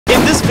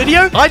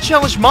video, I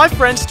challenged my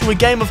friends to a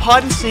game of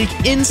hide and seek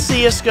in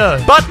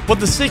CSGO. But what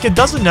the seeker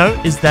doesn't know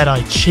is that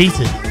I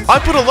cheated. I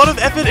put a lot of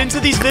effort into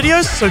these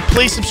videos, so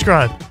please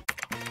subscribe.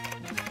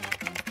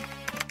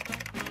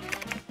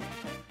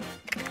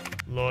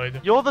 Lloyd.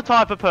 You're the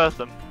type of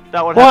person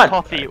that would have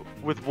coffee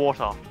with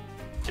water.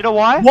 Do you know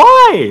why?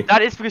 Why?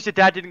 That is because your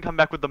dad didn't come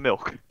back with the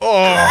milk.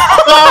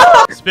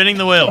 Oh! Spinning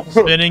the wheel.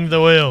 Spinning the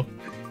wheel.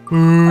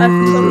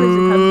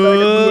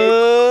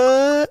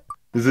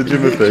 Is it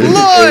Jimothy?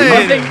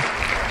 Lloyd!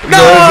 No!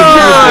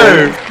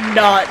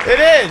 Not. It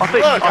is! I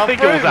think- Look, I I'll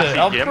think it was prove it. actually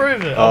I'll Jim.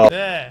 prove it. Oh.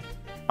 There.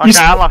 Okay,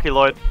 unlucky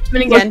Lloyd.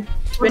 Spin again.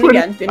 Spin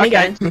again. Spin Okay,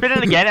 again. spin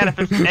it again, and if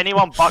it's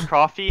anyone but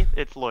Crafty,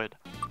 it's Lloyd.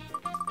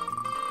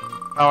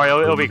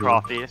 Oh, it'll be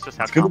Crafty. It's just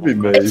how It's gonna be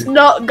me. It's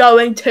not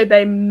going to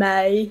be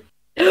May.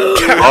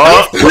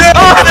 Oh!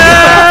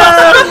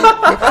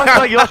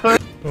 Oh, your turn.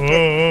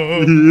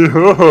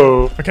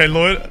 Yo. Okay,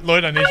 Lloyd,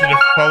 I need you to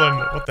follow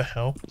me. What the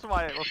hell? What's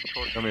it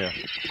called? Come here.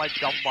 My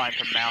jump line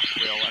to mouse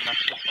wheel, and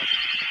that's just like...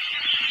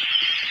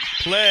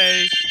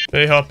 Please.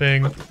 Bee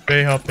hopping.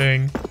 Bee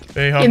hopping.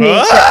 Bee Give me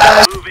a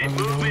hopping.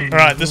 sec.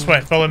 Alright, this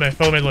way. Follow me,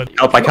 Lloyd.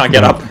 Help, I can't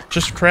get up.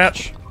 Just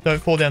crouch.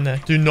 Don't fall down there.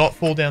 Do not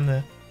fall down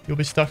there. You'll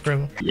be stuck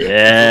forever.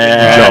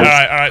 Yeah.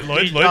 Alright,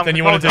 Lloyd, then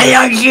you want to do Hey,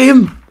 it.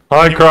 Jim!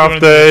 Hi,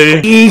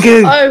 Crafty.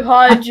 Ego! Oh,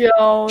 hi,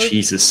 Joel.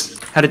 Jesus.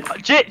 How did...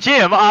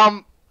 Jim,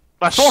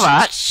 I saw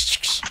that.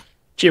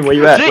 Jim, where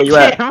you at? Where you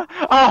at? Jim!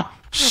 Oh!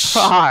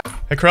 Hi.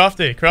 Hey,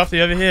 Crafty,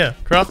 over here.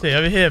 Crafty,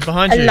 over here,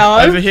 behind Hello?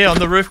 you. Over here on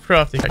the roof,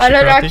 Crafty. I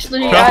don't Crafty.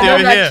 actually, Crafty, I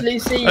don't over here. actually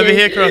see you. Over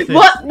here, Crafty.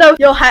 What? No,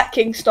 you're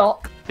hacking.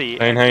 Stop.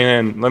 Hang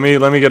on. Let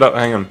me get up.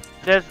 Hang on.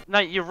 No,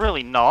 you're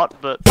really not,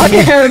 but... I'm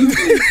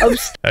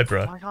Hey,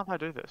 bro. Why can't I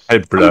do this? Hey,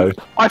 bro.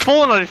 I've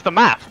fallen on the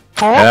map.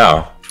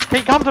 Ow.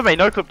 Hey, come to me,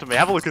 no clip to me,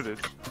 have a look at this.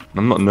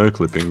 I'm not no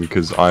clipping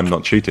because I'm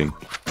not cheating.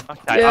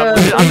 Okay, I'm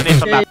underneath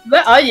the map.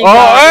 Where are you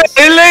Oh, guys?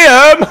 hey,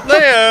 Liam!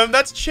 Liam,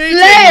 that's cheating.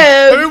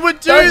 Liam! Who would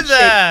do Don't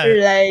that?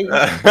 cheat,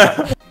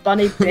 Liam.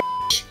 Bunny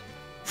bitch.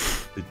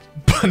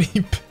 Bunny.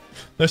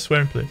 No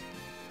swearing, please.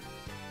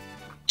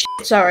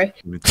 Sorry.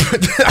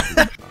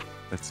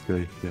 Let's go,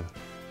 yeah.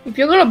 If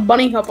you're gonna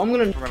bunny hop, I'm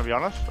gonna... I'm gonna be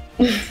honest.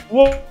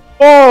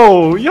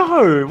 Whoa,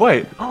 yo,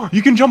 wait.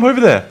 You can jump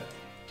over there.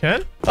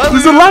 Can?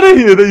 There's a ladder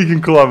here that you can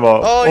climb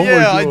up. Oh, my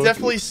yeah, I God.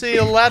 definitely see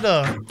a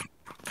ladder.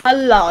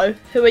 Hello.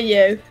 Who are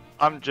you?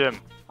 I'm Jim.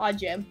 Hi,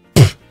 Jim.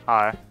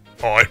 Hi.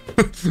 Hi.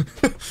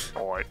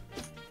 Oi.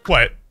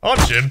 Wait, I'm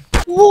Jim.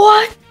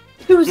 What?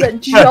 Who's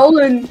that? Joel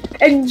and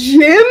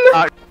Jim?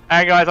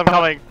 Hey guys, I'm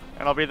coming,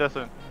 and I'll be there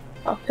soon.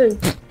 Oh, who?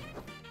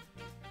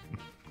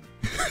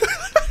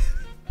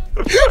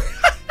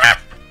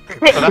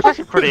 So that's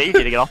actually pretty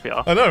easy to get off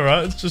here. I know,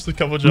 right? It's just a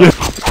couple of jumps.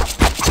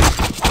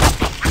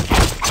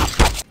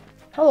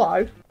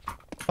 Hello.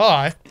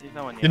 Hi. There's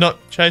no one You're not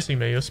chasing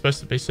me. You're supposed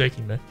to be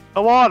seeking me.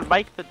 Go on,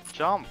 make the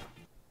jump.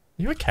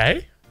 You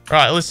okay?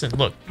 Alright, listen,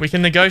 look. We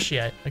can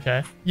negotiate,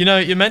 okay? You know,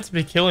 you're meant to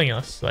be killing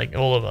us. Like,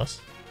 all of us.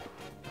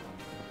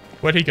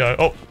 Where'd he go?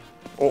 Oh.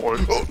 Oh,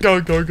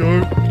 go.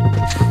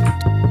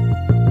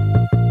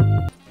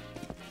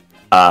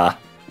 Oh!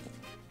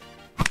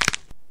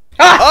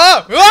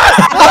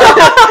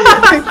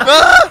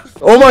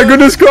 Oh my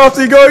goodness,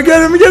 Crafty, go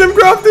get him,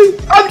 Crafty!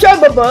 I'm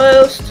trying my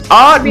best.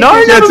 Oh,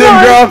 no, Get him,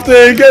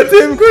 Crafty, get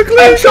him quickly!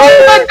 I'm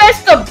trying my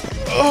best to...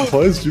 Why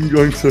is Jim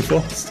going so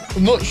fast?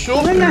 I'm not sure.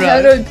 I don't know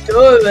how to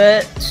do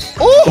it.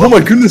 Oh my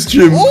goodness,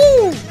 Jim!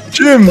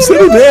 Jim,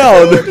 settle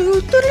down!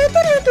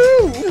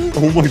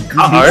 Oh my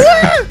goodness.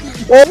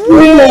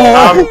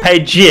 Hey,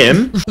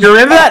 Jim, you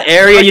remember that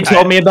area you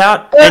told me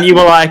about? And you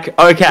were like,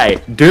 okay,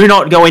 do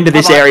not go into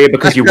this area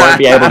because you won't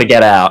be able to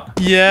get out.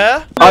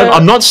 Yeah?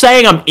 I'm not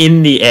saying I'm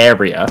in the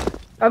area.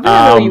 I don't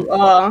know who you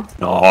are.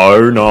 No.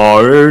 Oh,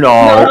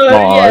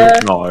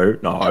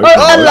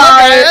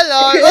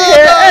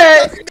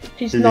 hello.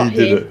 He's not He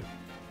did here. it.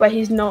 Wait,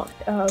 he's not.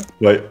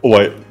 Wait,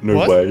 no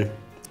What? way.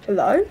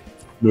 Hello?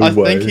 No I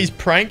way. think he's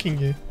pranking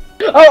you.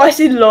 Oh, I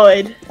see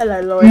Lloyd.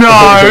 Hello, Lloyd. No!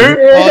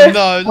 Oh,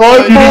 no. Oh,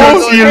 you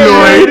don't see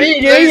Lloyd.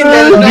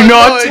 Do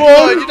not.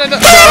 Lloyd, you don't know.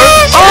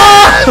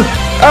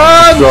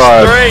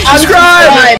 Subscribe. Subscribe.